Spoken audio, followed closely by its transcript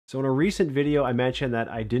So in a recent video, I mentioned that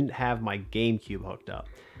I didn't have my GameCube hooked up.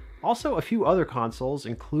 Also, a few other consoles,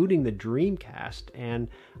 including the Dreamcast, and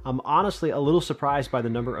I'm honestly a little surprised by the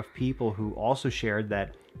number of people who also shared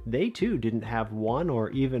that they too didn't have one or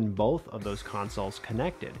even both of those consoles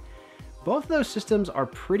connected. Both of those systems are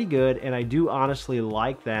pretty good, and I do honestly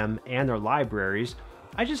like them and their libraries.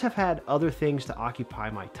 I just have had other things to occupy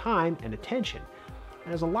my time and attention.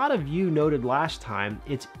 And as a lot of you noted last time,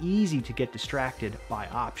 it's easy to get distracted by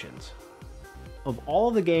options. Of all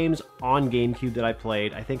the games on GameCube that I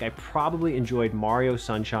played, I think I probably enjoyed Mario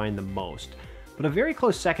Sunshine the most, but a very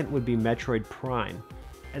close second would be Metroid Prime.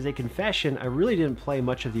 As a confession, I really didn't play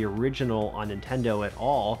much of the original on Nintendo at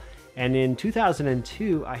all, and in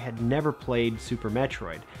 2002 I had never played Super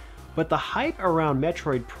Metroid. But the hype around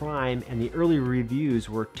Metroid Prime and the early reviews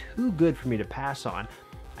were too good for me to pass on.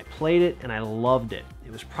 I played it and I loved it.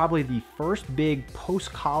 It was probably the first big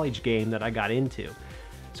post-college game that I got into.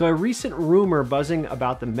 So a recent rumor buzzing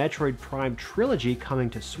about the Metroid Prime trilogy coming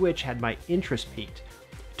to Switch had my interest piqued.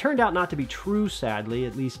 It turned out not to be true, sadly,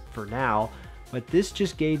 at least for now, but this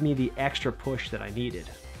just gave me the extra push that I needed.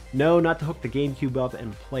 No, not to hook the GameCube up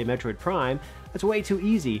and play Metroid Prime. That's way too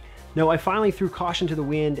easy. No, I finally threw caution to the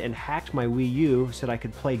wind and hacked my Wii U so that I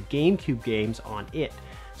could play GameCube games on it.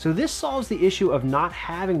 So this solves the issue of not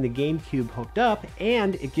having the GameCube hooked up,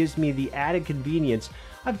 and it gives me the added convenience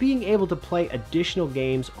of being able to play additional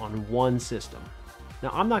games on one system. Now,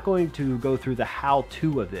 I'm not going to go through the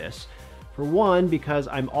how-to of this. For one, because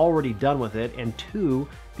I'm already done with it, and two,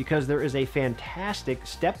 because there is a fantastic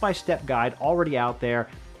step-by-step guide already out there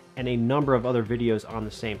and a number of other videos on the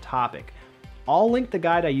same topic. I'll link the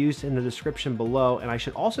guide I used in the description below, and I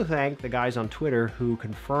should also thank the guys on Twitter who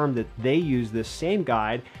confirmed that they used this same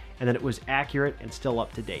guide and that it was accurate and still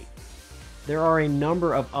up to date. There are a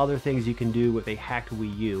number of other things you can do with a hacked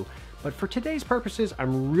Wii U, but for today's purposes,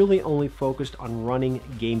 I'm really only focused on running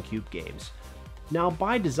GameCube games. Now,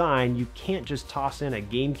 by design, you can't just toss in a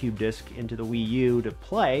GameCube disc into the Wii U to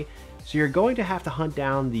play, so you're going to have to hunt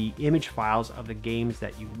down the image files of the games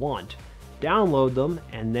that you want, download them,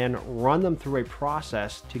 and then run them through a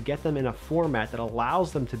process to get them in a format that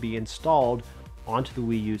allows them to be installed onto the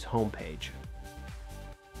Wii U's homepage.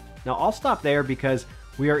 Now, I'll stop there because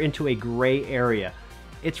we are into a gray area.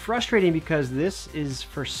 It's frustrating because this is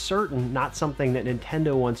for certain not something that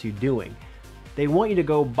Nintendo wants you doing. They want you to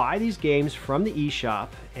go buy these games from the eShop,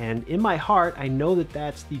 and in my heart, I know that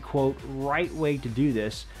that's the quote right way to do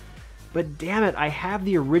this. But damn it, I have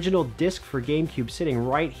the original disc for GameCube sitting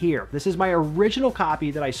right here. This is my original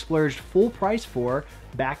copy that I splurged full price for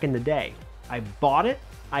back in the day. I bought it,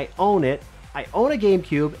 I own a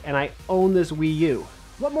GameCube, and I own this Wii U.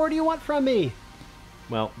 What more do you want from me?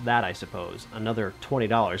 Well, that I suppose. Another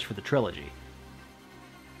 $20 for the trilogy.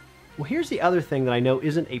 Well, here's the other thing that I know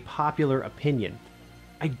isn't a popular opinion.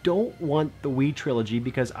 I don't want the Wii trilogy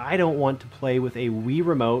because I don't want to play with a Wii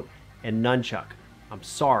remote and nunchuck. I'm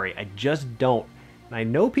sorry, I just don't. And I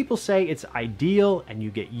know people say it's ideal and you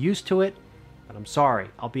get used to it, but I'm sorry,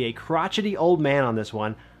 I'll be a crotchety old man on this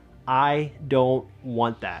one. I don't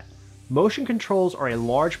want that. Motion controls are a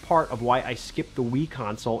large part of why I skipped the Wii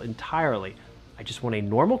console entirely. I just want a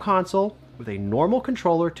normal console with a normal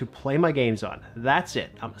controller to play my games on. That's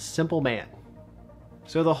it. I'm a simple man.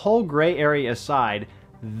 So the whole gray area aside,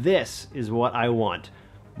 this is what I want.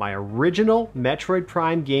 My original Metroid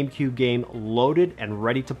Prime GameCube game loaded and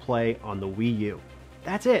ready to play on the Wii U.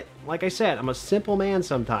 That's it. Like I said, I'm a simple man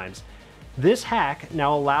sometimes. This hack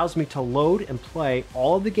now allows me to load and play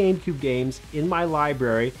all of the GameCube games in my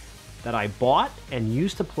library that I bought and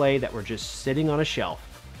used to play that were just sitting on a shelf.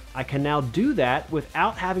 I can now do that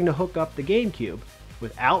without having to hook up the GameCube,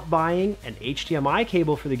 without buying an HDMI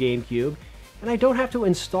cable for the GameCube, and I don't have to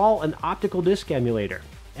install an optical disc emulator.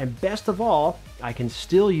 And best of all, I can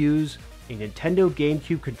still use a Nintendo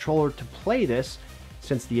GameCube controller to play this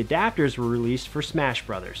since the adapters were released for Smash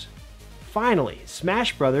Brothers. Finally,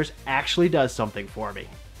 Smash Brothers actually does something for me.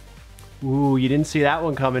 Ooh, you didn't see that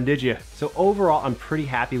one coming, did you? So overall, I'm pretty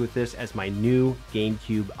happy with this as my new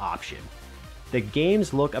GameCube option. The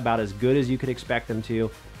games look about as good as you could expect them to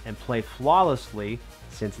and play flawlessly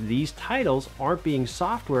since these titles aren't being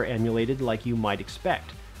software emulated like you might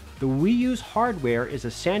expect. The Wii U's hardware is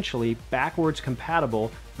essentially backwards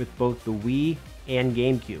compatible with both the Wii and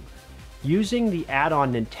GameCube. Using the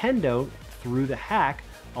add-on Nintendo through the hack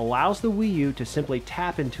allows the Wii U to simply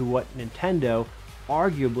tap into what Nintendo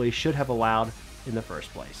arguably should have allowed in the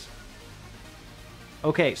first place.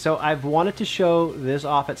 Okay, so I've wanted to show this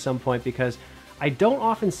off at some point because I don't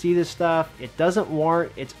often see this stuff. It doesn't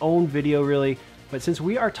warrant its own video really, but since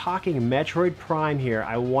we are talking Metroid Prime here,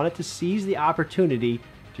 I wanted to seize the opportunity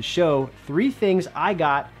to show 3 things I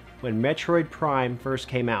got when Metroid Prime first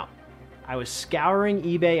came out. I was scouring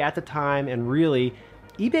eBay at the time, and really,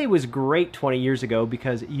 eBay was great 20 years ago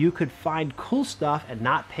because you could find cool stuff and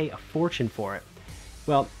not pay a fortune for it.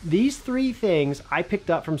 Well, these 3 things I picked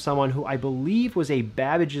up from someone who I believe was a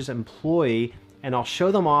Babbage's employee, and I'll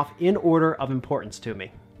show them off in order of importance to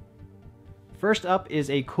me. First up is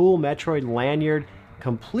a cool Metroid lanyard,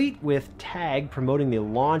 complete with tag promoting the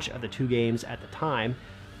launch of the 2 games at the time.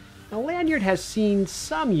 The lanyard has seen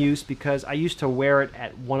some use because I used to wear it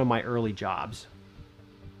at one of my early jobs.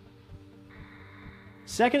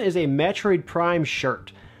 Second is a Metroid Prime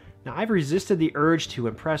shirt. Now, I've resisted the urge to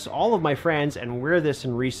impress all of my friends and wear this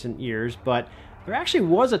in recent years, but there actually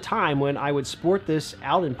was a time when I would sport this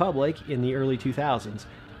out in public in the early 2000s.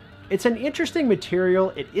 It's an interesting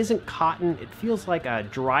material. It isn't cotton. It feels like a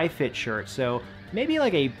dry fit shirt, so maybe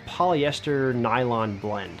like a polyester nylon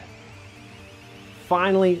blend.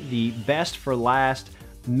 Finally, the best for last,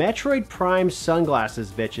 Metroid Prime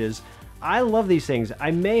sunglasses, bitches. I love these things.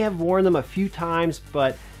 I may have worn them a few times,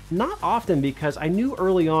 but not often because I knew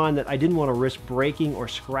early on that I didn't want to risk breaking or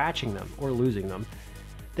scratching them or losing them.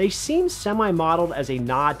 They seem semi-modeled as a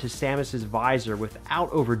nod to Samus's visor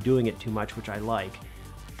without overdoing it too much, which I like.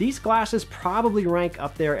 These glasses probably rank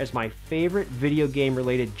up there as my favorite video game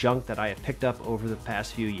related junk that I have picked up over the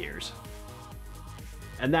past few years.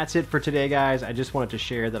 And that's it for today, guys. I just wanted to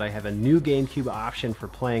share that I have a new GameCube option for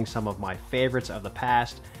playing some of my favorites of the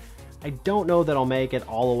past. I don't know that I'll make it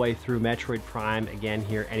all the way through Metroid Prime again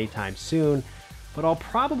here anytime soon, but I'll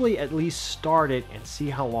probably at least start it and see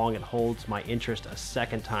how long it holds my interest a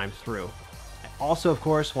second time through. I also, of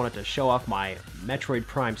course, wanted to show off my Metroid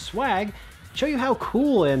Prime swag, show you how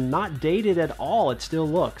cool and not dated at all it still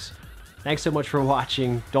looks. Thanks so much for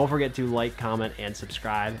watching. Don't forget to like, comment, and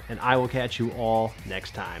subscribe, and I will catch you all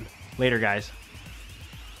next time. Later, guys.